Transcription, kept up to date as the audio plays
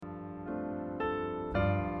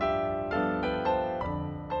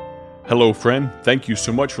Hello, friend. Thank you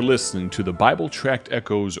so much for listening to the Bible Tract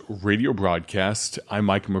Echoes radio broadcast. I'm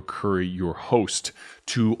Mike McCurry, your host.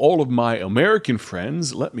 To all of my American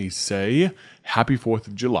friends, let me say Happy 4th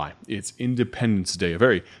of July. It's Independence Day, a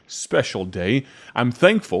very special day. I'm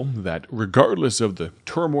thankful that regardless of the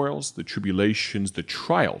turmoils, the tribulations, the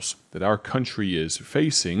trials that our country is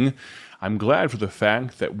facing, I'm glad for the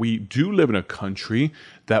fact that we do live in a country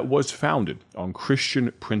that was founded on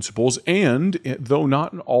Christian principles, and though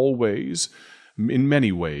not always, in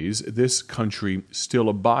many ways, this country still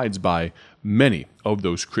abides by many of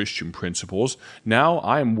those Christian principles. Now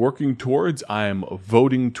I am working towards, I am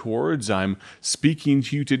voting towards, I'm speaking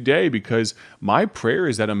to you today because my prayer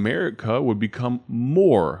is that America would become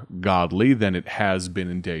more godly than it has been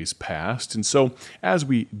in days past. And so as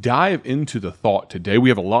we dive into the thought today, we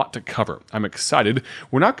have a lot to cover. I'm excited.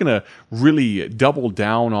 We're not going to really double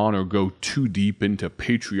down on or go too deep into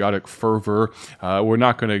patriotic fervor. We're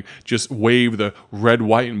not going to just wave the red,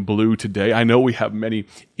 white, and blue today. I know we have many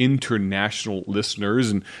international listeners,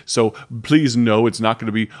 and so please know it's not going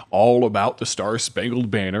to be all about the Star-Spangled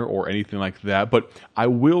Banner or anything like that, but I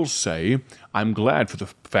will say I'm glad for the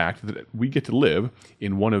fact that we get to live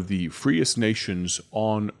in one of the freest nations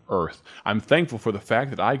on earth. I'm thankful for the fact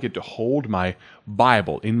that I get to hold my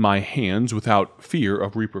Bible in my hands without fear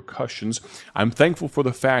of repercussions. I'm thankful for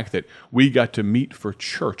the fact that we got to meet for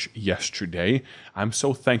church yesterday. I'm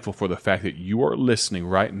so thankful for the fact that you are listening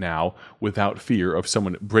right now without fear of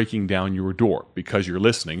someone breaking down your door because you're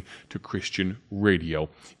listening to Christian radio.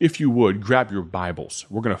 If you would, grab your Bibles.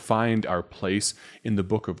 We're going to find our place in the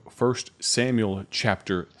book of 1 Samuel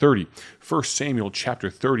chapter 30. 1 Samuel chapter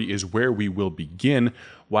 30 is where we will begin.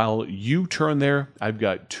 While you turn there, I've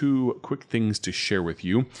got two quick things to share with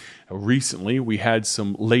you. Recently, we had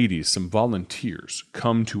some ladies, some volunteers,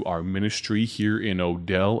 come to our ministry here in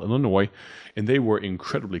Odell, Illinois, and they were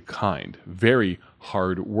incredibly kind, very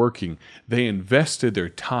hardworking. They invested their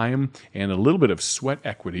time and a little bit of sweat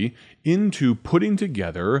equity into putting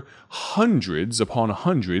together hundreds upon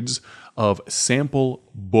hundreds of sample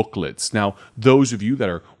booklets. Now, those of you that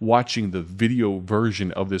are watching the video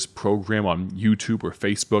version of this program on YouTube or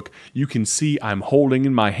Facebook, you can see I'm holding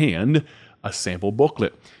in my hand a sample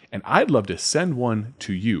booklet. And I'd love to send one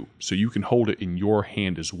to you so you can hold it in your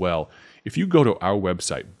hand as well. If you go to our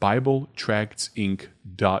website,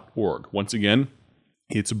 BibleTractsInc.org. Once again,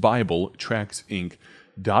 it's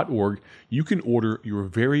BibleTractsInc.org. You can order your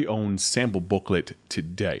very own sample booklet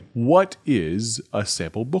today. What is a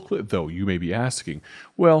sample booklet, though, you may be asking?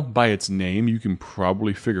 Well, by its name, you can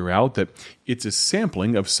probably figure out that it's a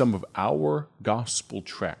sampling of some of our gospel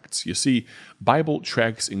tracts. You see, Bible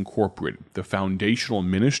Tracts Incorporated, the foundational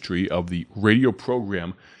ministry of the radio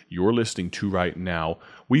program you're listening to right now,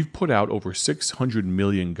 we've put out over 600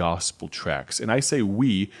 million gospel tracts. And I say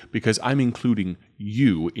we because I'm including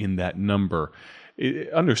you in that number.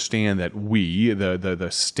 Understand that we,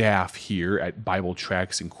 the staff here at Bible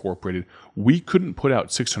Tracts Incorporated, we couldn't put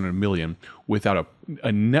out 600 million without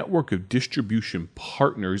a network of distribution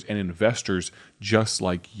partners and investors just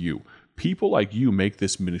like you. People like you make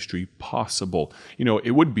this ministry possible. You know,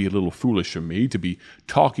 it would be a little foolish of me to be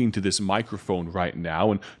talking to this microphone right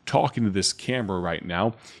now and talking to this camera right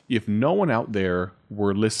now if no one out there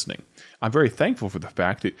were listening. I'm very thankful for the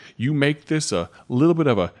fact that you make this a little bit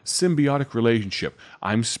of a symbiotic relationship.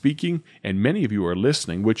 I'm speaking and many of you are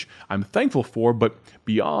listening, which I'm thankful for, but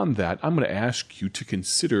beyond that, I'm going to ask you to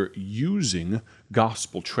consider using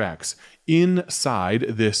gospel tracts. Inside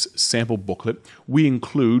this sample booklet, we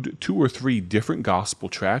include 2 or 3 different gospel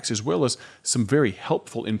tracts as well as some very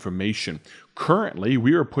helpful information. Currently,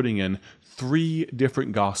 we are putting in 3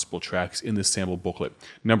 different gospel tracts in the sample booklet.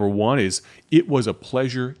 Number 1 is It Was a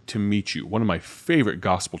Pleasure to Meet You, one of my favorite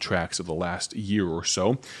gospel tracts of the last year or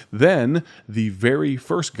so. Then, the very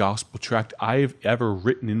first gospel tract I've ever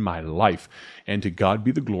written in my life. And to God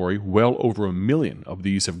be the glory, well over 1 million of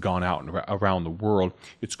these have gone out around the world.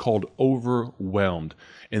 It's called Overwhelmed.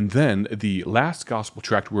 And then the last gospel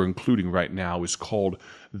tract we're including right now is called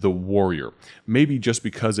The Warrior. Maybe just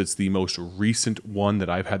because it's the most recent one that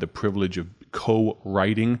I've had the privilege of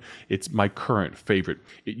co-writing, it's my current favorite.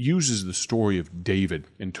 It uses the story of David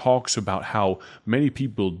and talks about how many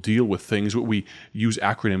people deal with things. We use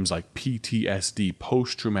acronyms like PTSD,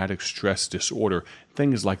 post-traumatic stress disorder,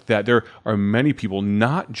 things like that. There are many people,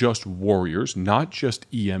 not just warriors, not just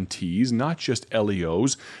EMTs, not just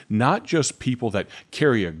LEOs, not just people that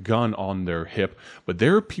carry a gun on their hip, but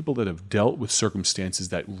there are people that have dealt with circumstances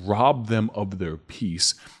that rob them of their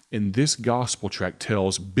peace. And this gospel tract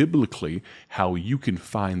tells biblically how you can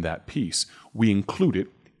find that peace. We include it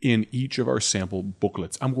in each of our sample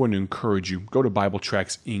booklets. I'm going to encourage you, go to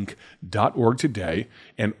BibleTracksInc.org today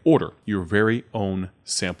and order your very own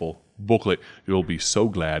sample booklet. You'll be so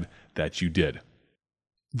glad that you did.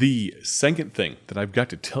 The second thing that I've got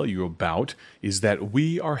to tell you about is that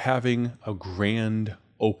we are having a grand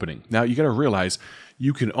opening. Now, you got to realize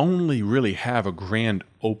you can only really have a grand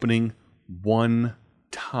opening one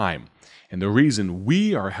time. And the reason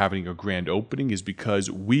we are having a grand opening is because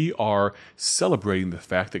we are celebrating the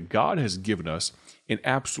fact that God has given us an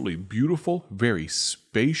absolutely beautiful, very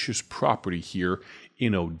spacious property here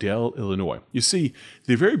in Odell, Illinois. You see,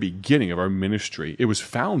 the very beginning of our ministry, it was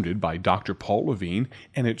founded by Dr. Paul Levine,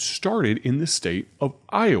 and it started in the state of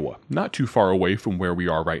Iowa, not too far away from where we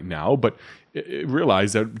are right now, but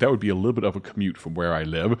realized that would be a little bit of a commute from where I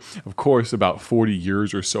live. Of course, about 40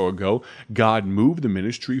 years or so ago, God moved the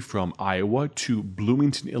ministry from Iowa to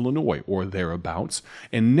Bloomington, Illinois, or thereabouts.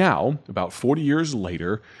 And now, about 40 years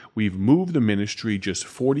later, we've moved the ministry just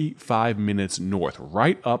 45 minutes north,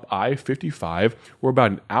 right up I-55. We're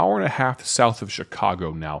about an hour and a half south of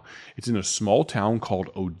Chicago now. It's in a small town called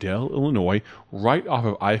Odell, Illinois, right off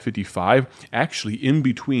of I-55, actually in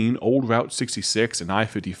between Old Route 66 and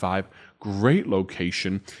I-55. Great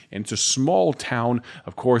location, and it's a small town.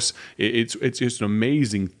 Of course, it's just an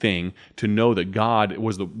amazing thing to know that God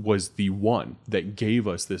was the one that gave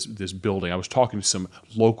us this building. I was talking to some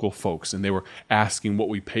local folks, and they were asking what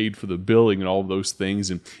we paid for the building and all of those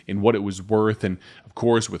things, and what it was worth. And of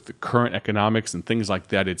course, with the current economics and things like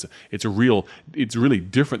that, it's really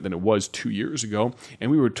different than it was 2 years ago.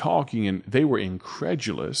 And we were talking, and they were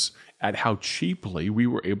incredulous at how cheaply we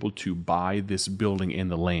were able to buy this building and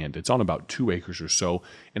the land. It's on about 2 acres or so,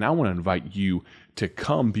 and I want to invite you to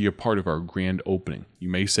come be a part of our grand opening. You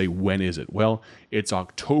may say, when is it? Well, it's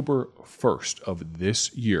October 1st of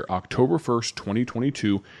this year, October 1st,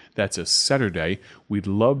 2022. That's a Saturday. We'd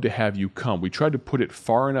love to have you come. We tried to put it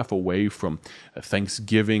far enough away from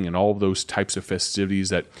Thanksgiving and all of those types of festivities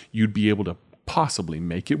that you'd be able to possibly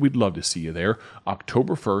make it. We'd love to see you there.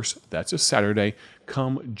 October 1st, that's a Saturday.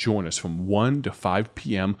 Come join us from 1 to 5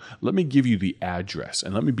 p.m. Let me give you the address,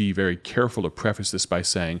 and let me be very careful to preface this by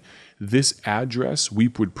saying this address we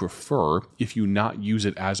would prefer if you not use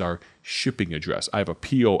it as our shipping address. I have a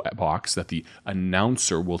P.O. box that the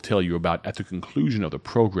announcer will tell you about at the conclusion of the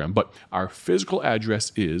program, but our physical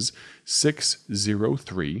address is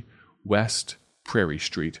 603 West Prairie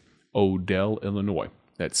Street, Odell, Illinois.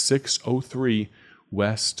 That's 603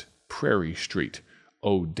 West Prairie Street,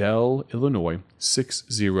 Odell, Illinois,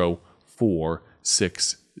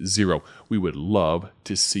 60460. We would love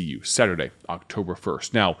to see you Saturday, October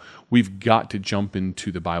 1st. Now, we've got to jump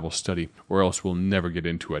into the Bible study, or else we'll never get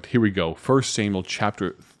into it. Here we go. 1 Samuel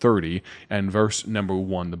chapter 30 and verse number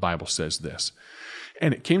 1, the Bible says this.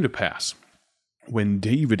 And it came to pass, when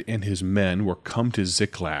David and his men were come to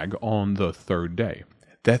Ziklag on the 3rd day,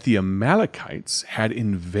 that the Amalekites had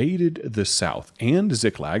invaded the south and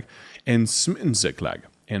Ziklag, and smitten Ziklag,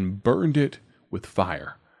 and burned it with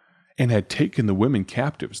fire, and had taken the women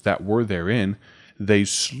captives that were therein. They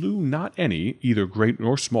slew not any, either great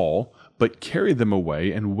nor small, but carried them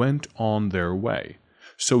away, and went on their way.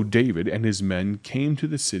 So David and his men came to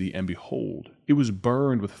the city, and behold, it was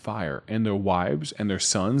burned with fire, and their wives, and their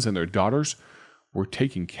sons, and their daughters were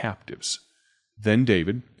taken captives. Then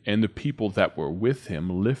David and the people that were with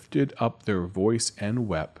him lifted up their voice and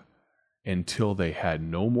wept until they had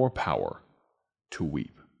no more power to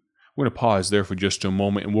weep. We're going to pause there for just a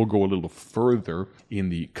moment, and we'll go a little further in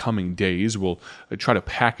the coming days. We'll try to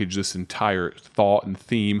package this entire thought and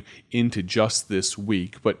theme into just this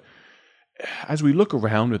week. But as we look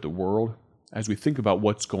around at the world, as we think about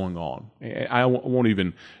what's going on, I won't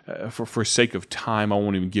even, for sake of time, I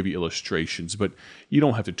won't even give you illustrations, but you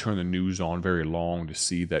don't have to turn the news on very long to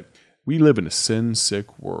see that we live in a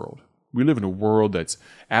sin-sick world. We live in a world that's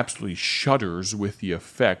absolutely shudders with the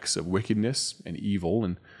effects of wickedness and evil,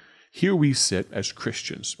 and here we sit as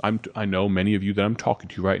Christians. I know many of you that I'm talking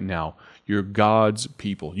to right now, you're God's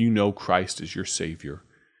people. You know Christ as your Savior.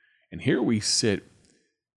 And here we sit,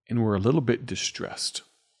 and we're a little bit distressed.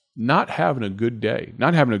 Not having a good day,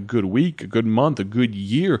 not having a good week, a good month, a good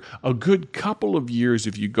year, a good couple of years.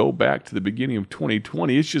 If you go back to the beginning of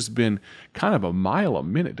 2020, it's just been kind of a mile a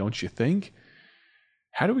minute, don't you think?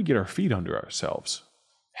 How do we get our feet under ourselves?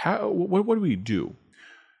 What do we do?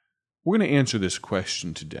 We're going to answer this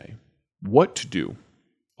question today. What to do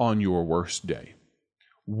on your worst day?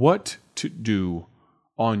 What to do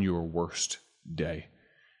on your worst day?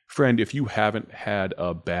 Friend, if you haven't had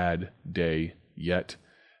a bad day yet,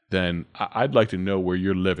 then I'd like to know where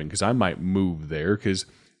you're living, because I might move there, because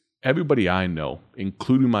Everybody I know,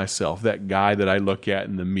 including myself, that guy that I look at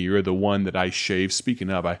in the mirror, the one that I shave.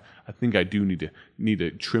 Speaking of, I think I do need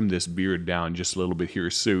to trim this beard down just a little bit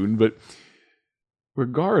here soon. But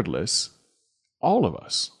regardless, all of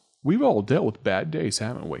us, we've all dealt with bad days,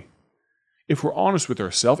 haven't we? If we're honest with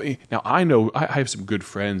ourselves, now I know I have some good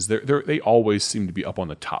friends. They always seem to be up on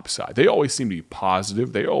the top side. They always seem to be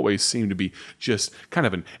positive. They always seem to be just kind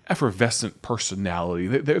of an effervescent personality.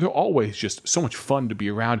 They're always just so much fun to be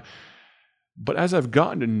around. But as I've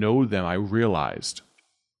gotten to know them, I realized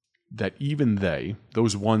that even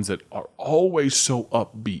those ones that are always so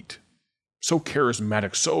upbeat, so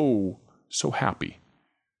charismatic, so happy,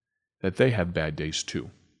 that they have bad days too.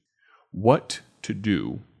 What to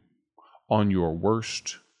do on your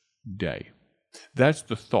worst day? That's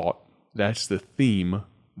the thought, that's the theme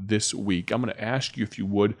this week. I'm going to ask you, if you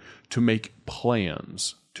would, to make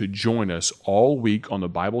plans to join us all week on the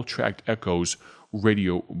Bible Tract Echoes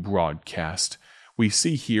radio broadcast. We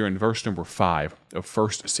see here in verse number 5 of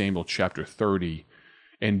 1 Samuel chapter 30,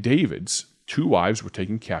 and David's 2 wives were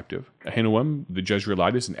taken captive, Ahinoam the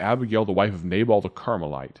Jezreelitess and Abigail the wife of Nabal the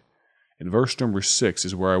Carmelite. And verse number 6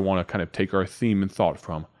 is where I want to kind of take our theme and thought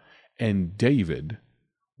from. And David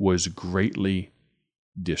was greatly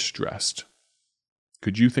distressed.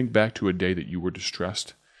 Could you think back to a day that you were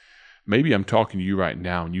distressed? Maybe I'm talking to you right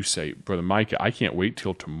now and you say, Brother Micah, I can't wait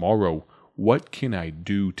till tomorrow. What can I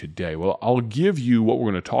do today? Well, I'll give you what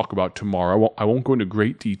we're going to talk about tomorrow. I won't go into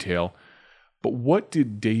great detail. But what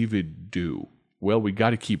did David do? Well, we got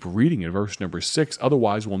to keep reading in verse number 6,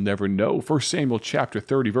 otherwise we'll never know. 1 Samuel chapter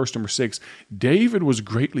 30, verse number 6, David was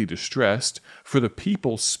greatly distressed, for the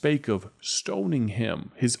people spake of stoning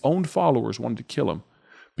him. His own followers wanted to kill him,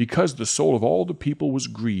 because the soul of all the people was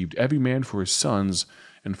grieved, every man for his sons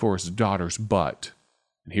and for his daughters. But,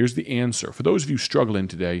 and here's the answer, for those of you struggling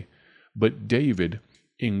today, but David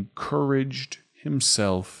encouraged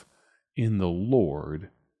himself in the Lord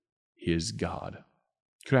his God.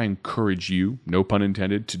 Could I encourage you, no pun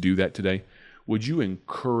intended, to do that today? Would you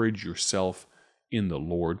encourage yourself in the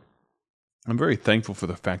Lord? I'm very thankful for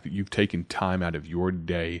the fact that you've taken time out of your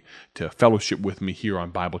day to fellowship with me here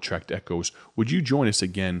on Bible Tract Echoes. Would you join us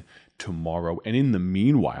again tomorrow? And in the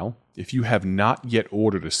meanwhile, if you have not yet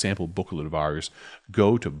ordered a sample booklet of ours,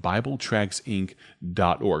 go to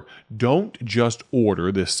BibleTractsInc.org. Don't just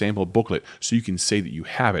order this sample booklet so you can say that you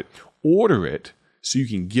have it. Order it so you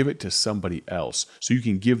can give it to somebody else, so you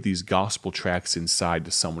can give these gospel tracts inside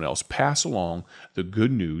to someone else. Pass along the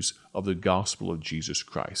good news of the gospel of Jesus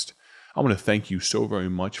Christ. I want to thank you so very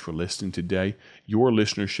much for listening today. Your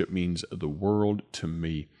listenership means the world to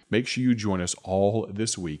me. Make sure you join us all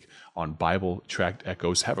this week on Bible Tract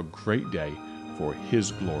Echoes. Have a great day for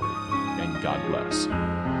His glory, and God bless.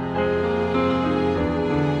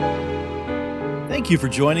 Thank you for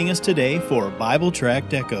joining us today for Bible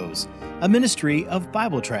Tract Echoes, a ministry of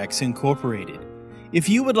Bible Tracts Incorporated. If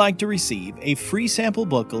you would like to receive a free sample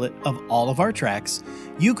booklet of all of our tracts,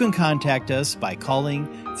 you can contact us by calling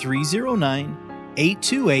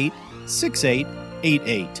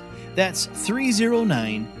 309-828-6888. That's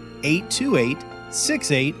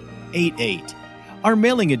 309-828-6888. Our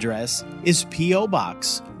mailing address is P.O.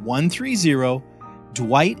 Box 130,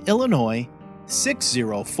 Dwight, Illinois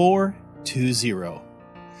 60420.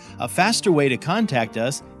 A faster way to contact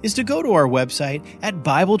us is to go to our website at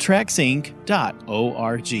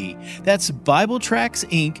BibleTractsInc.org. That's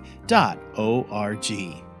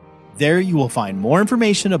BibleTractsInc.org. There you will find more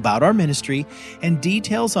information about our ministry and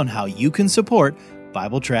details on how you can support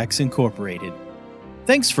Bible Tracts Incorporated.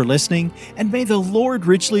 Thanks for listening, and may the Lord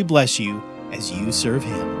richly bless you as you serve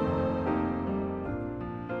Him.